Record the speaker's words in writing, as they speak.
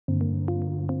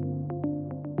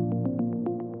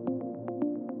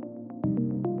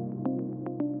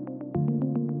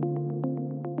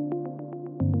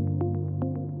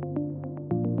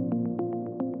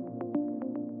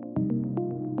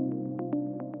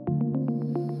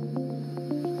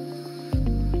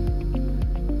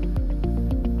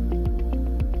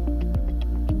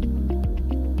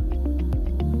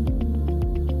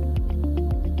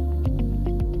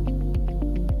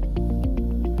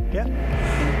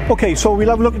Okay, so we'll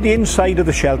have a look at the inside of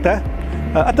the shelter.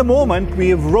 At the moment we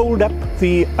have rolled up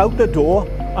the outer door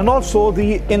and also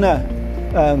the inner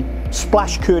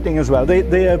splash curtain as well.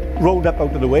 They are rolled up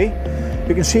out of the way.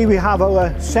 You can see we have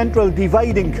our central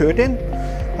dividing curtain.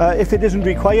 If it isn't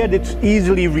required, it's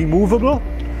easily removable.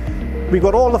 We've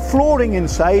got all the flooring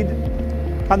inside,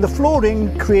 and the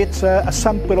flooring creates a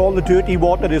sump where all the dirty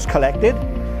water is collected.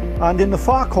 And in the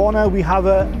far corner we have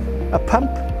a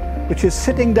pump which is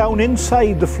sitting down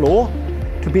inside the floor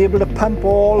to be able to pump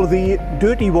all the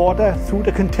dirty water through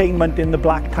the containment in the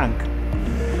black tank.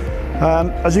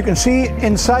 As you can see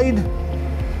inside,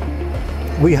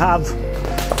 we have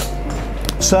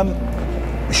some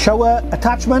shower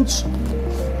attachments.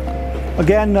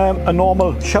 Again, a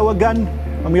normal shower gun,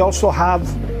 and we also have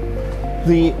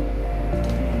the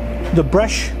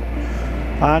brush,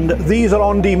 and these are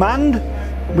on demand.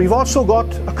 We've also got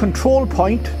a control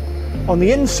point on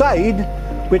the inside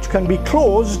which can be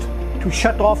closed to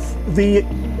shut off the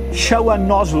shower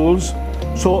nozzles,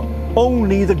 so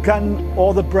only the gun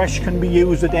or the brush can be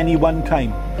used at any one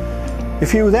time.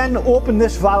 If you then open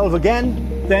this valve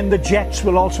again, then the jets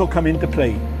will also come into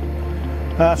play.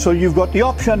 So you've got the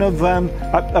option of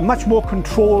a much more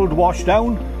controlled wash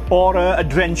down or a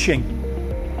drenching.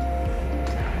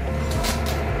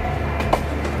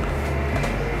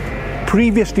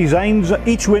 Previous designs,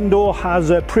 each window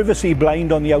has a privacy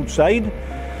blind on the outside,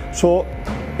 so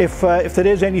if there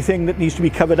is anything that needs to be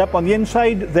covered up on the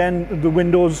inside, then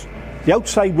the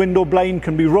outside window blind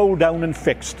can be rolled down and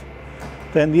fixed.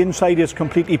 Then the inside is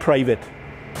completely private.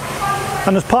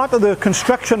 And as part of the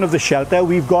construction of the shelter,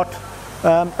 we've got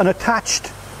an attached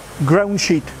ground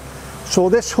sheet. So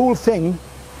this whole thing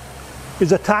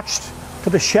is attached to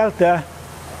the shelter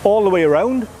all the way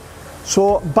around.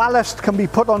 So ballast can be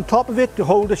put on top of it to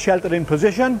hold the shelter in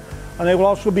position, and there will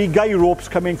also be guy ropes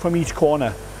coming from each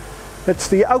corner. It's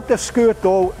the outer skirt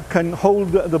though can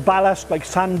hold the ballast like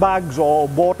sandbags or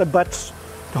water butts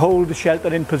to hold the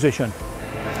shelter in position.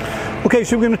 Okay,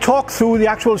 so we're going to talk through the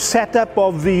actual setup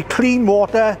of the clean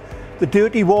water, the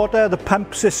dirty water, the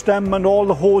pump system and all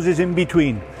the hoses in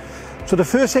between. So the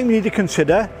first thing we need to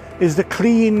consider is the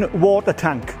clean water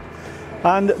tank,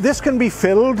 and this can be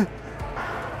filled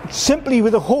simply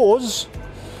with a hose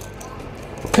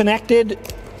connected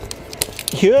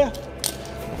here,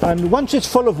 and once it's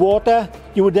full of water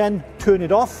you would then turn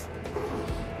it off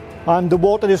and the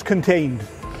water is contained.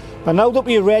 And now that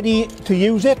we're ready to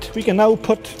use it, we can now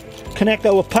connect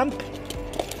our pump.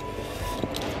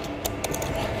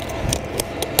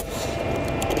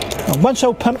 And once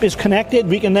our pump is connected,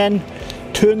 we can then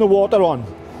turn the water on.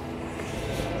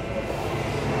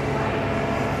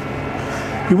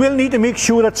 You will need to make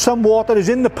sure that some water is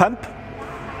in the pump,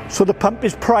 so the pump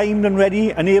is primed and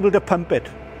ready and able to pump it.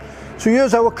 So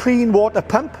here's our clean water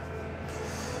pump.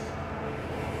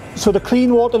 So the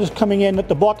clean water is coming in at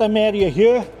the bottom area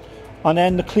here, and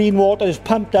then the clean water is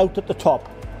pumped out at the top.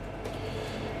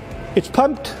 It's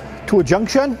pumped to a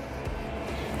junction.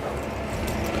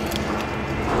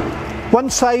 One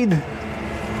side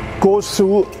goes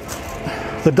through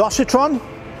the dositron,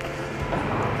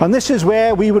 and this is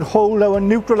where we would hold our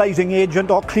neutralizing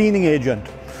agent or cleaning agent.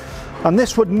 And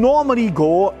this would normally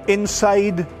go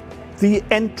inside the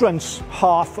entrance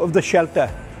half of the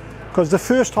shelter, because the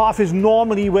first half is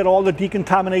normally where all the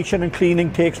decontamination and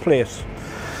cleaning takes place.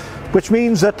 Which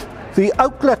means that the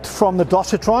outlet from the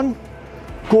dositron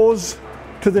goes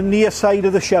to the near side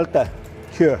of the shelter,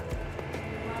 here.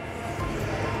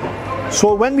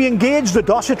 So when we engage the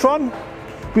dositron,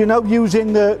 we're now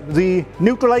using the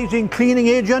neutralizing cleaning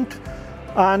agent,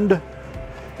 and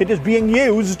it is being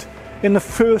used in the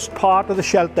first part of the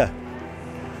shelter.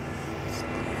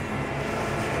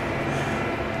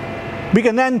 We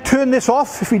can then turn this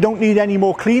off if we don't need any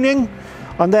more cleaning,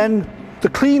 and then the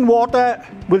clean water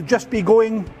will just be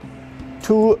going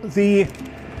to the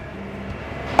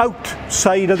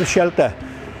outside of the shelter.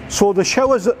 So the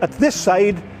showers at this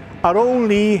side are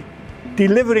only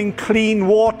delivering clean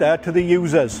water to the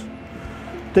users.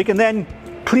 They can then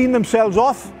clean themselves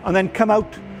off and then come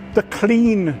out the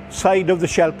clean side of the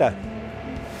shelter.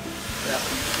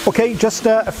 Okay, just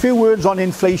a few words on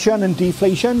inflation and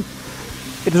deflation.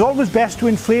 It is always best to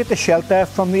inflate the shelter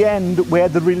from the end where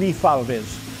the relief valve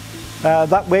is.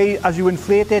 That way, as you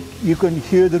inflate it, you can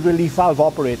hear the relief valve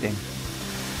operating.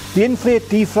 The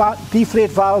inflate-deflate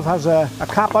valve has a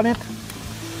cap on it,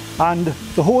 and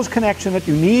the hose connection that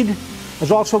you need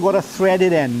has also got a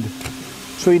threaded end.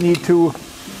 So you need to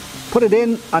put it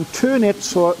in and turn it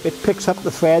so it picks up the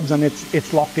threads and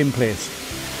it's locked in place.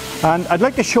 And I'd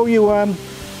like to show you a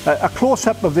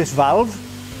close-up of this valve,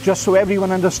 just so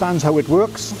everyone understands how it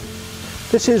works.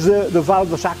 This is the valve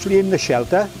that's actually in the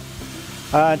shelter.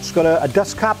 It's got a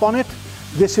dust cap on it.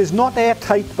 This is not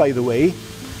airtight, by the way,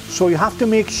 so you have to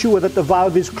make sure that the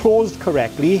valve is closed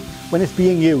correctly when it's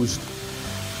being used.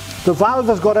 The valve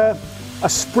has got a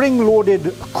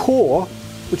spring-loaded core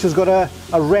which has got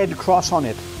a red cross on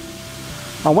it.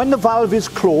 And when the valve is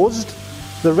closed,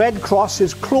 the red cross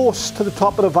is close to the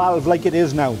top of the valve like it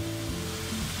is now.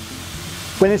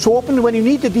 When it's open, when you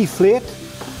need to deflate,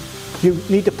 you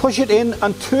need to push it in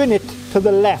and turn it to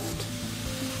the left.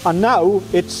 And now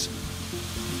it's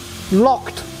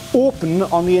locked open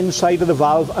on the inside of the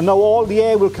valve, and now all the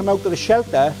air will come out of the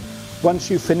shelter once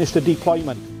you finish the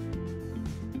deployment.